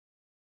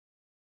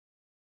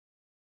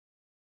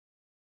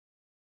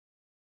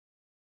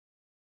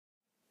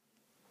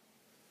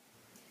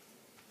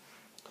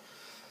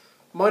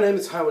My name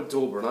is Howard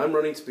Dauber and I'm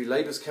running to be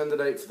Labour's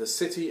candidate for the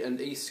City and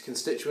East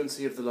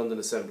constituency of the London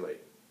Assembly.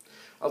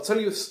 I'll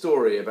tell you a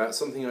story about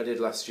something I did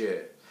last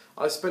year.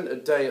 I spent a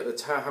day at the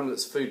Tower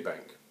Hamlets Food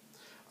Bank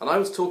and I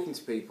was talking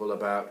to people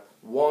about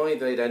why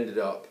they'd ended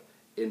up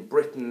in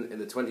Britain in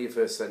the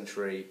 21st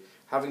century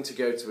having to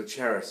go to a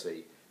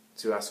charity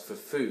to ask for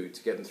food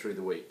to get them through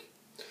the week.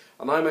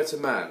 And I met a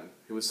man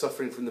who was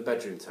suffering from the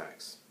bedroom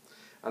tax.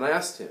 And I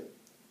asked him,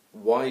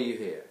 "Why are you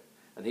here?"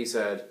 And he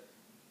said,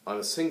 "I'm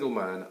a single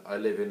man, I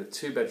live in a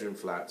 2-bedroom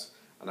flat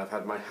and I've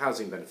had my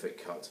housing benefit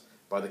cut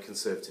by the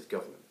Conservative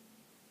government."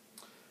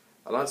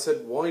 And I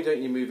said, "Why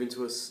don't you move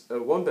into a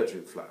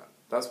 1-bedroom flat?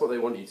 That's what they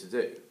want you to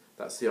do.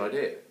 That's the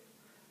idea."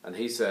 And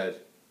he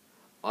said,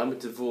 "I'm a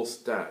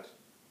divorced dad.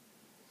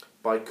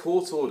 By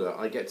court order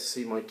I get to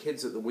see my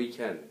kids at the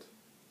weekend,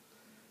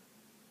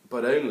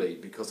 but only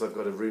because I've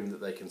got a room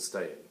that they can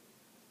stay in.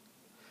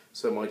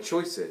 So my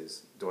choice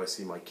is, do I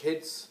see my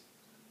kids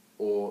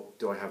or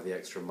do I have the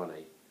extra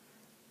money?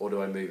 Or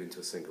do I move into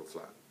a single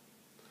flat?"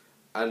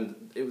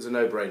 And it was a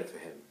no-brainer for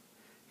him.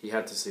 He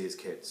had to see his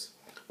kids.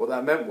 What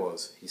that meant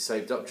was he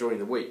saved up during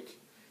the week.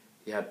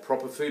 He had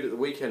proper food at the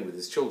weekend with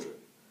his children,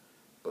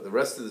 but the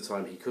rest of the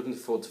time he couldn't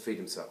afford to feed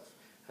himself,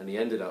 and he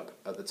ended up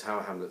at the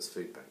Tower Hamlets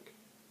Food Bank.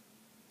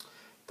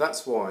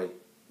 That's why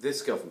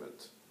this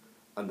government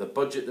and the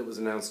budget that was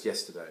announced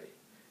yesterday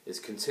is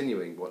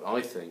continuing what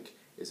I think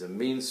is a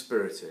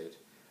mean-spirited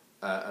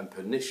and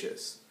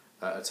pernicious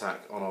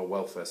attack on our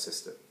welfare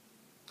system.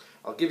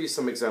 I'll give you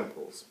some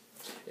examples.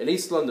 In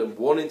East London,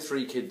 1 in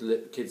 3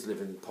 kids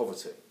live in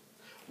poverty.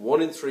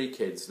 1 in 3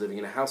 kids living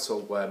in a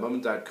household where mum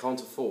and dad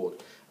can't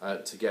afford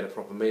to get a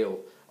proper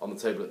meal on the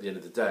table at the end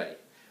of the day,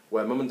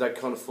 where mum and dad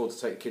can't afford to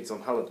take kids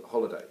on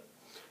holiday,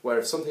 where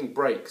if something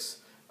breaks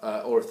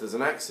or if there's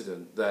an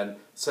accident, then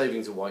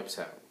savings are wiped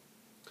out.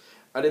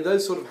 And in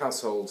those sort of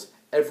households,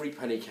 every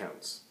penny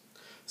counts.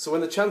 So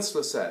when the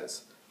Chancellor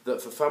says that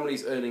for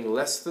families earning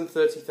less than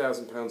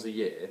 £30,000 a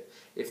year,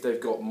 if they've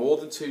got more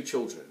than 2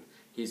 children,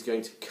 he's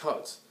going to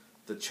cut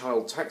the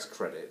child tax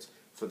credit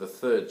for the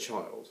 3rd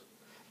child,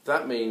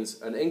 that means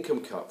an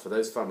income cut for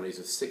those families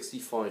of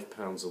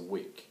 £65 a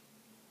week.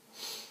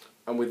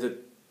 And with the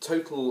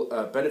total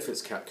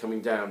benefits cap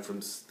coming down from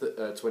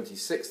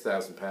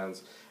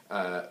 £26,000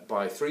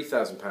 by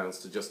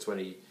 £3,000 to just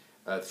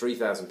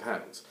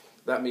 £23,000,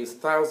 that means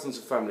thousands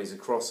of families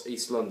across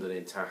East London,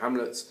 in Tower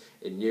Hamlets,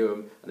 in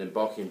Newham and in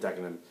Barking and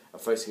Dagenham, are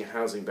facing a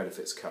housing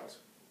benefits cut.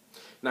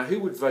 Now, who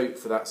would vote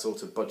for that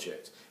sort of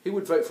budget? Who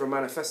would vote for a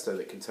manifesto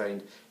that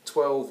contained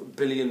 £12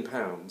 billion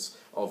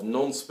of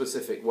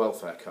non-specific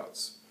welfare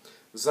cuts?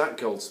 Zac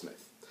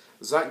Goldsmith.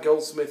 Zac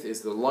Goldsmith is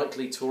the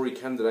likely Tory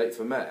candidate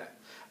for mayor,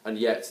 and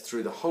yet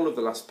through the whole of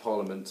the last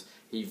Parliament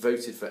he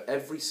voted for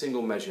every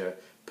single measure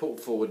put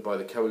forward by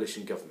the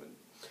coalition government.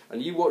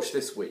 And you watch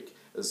this week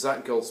as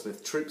Zac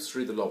Goldsmith troops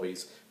through the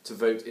lobbies to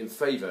vote in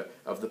favour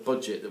of the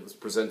budget that was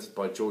presented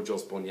by George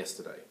Osborne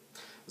yesterday.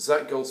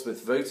 Zac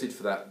Goldsmith voted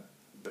for that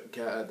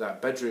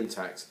bedroom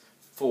tax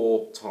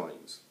 4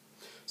 times.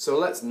 So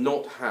let's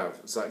not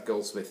have Zac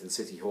Goldsmith in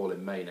City Hall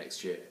in May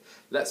next year.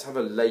 Let's have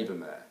a Labour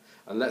mayor,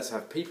 and let's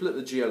have people at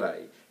the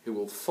GLA who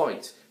will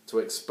fight to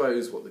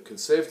expose what the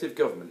Conservative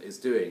government is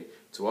doing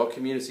to our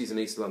communities in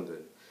East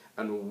London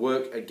and will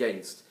work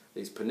against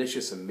these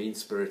pernicious and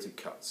mean-spirited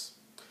cuts.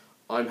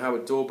 I'm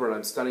Howard Dauber and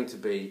I'm standing to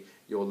be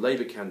your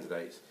Labour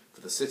candidate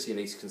for the City and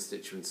East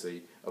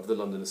constituency of the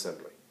London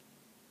Assembly.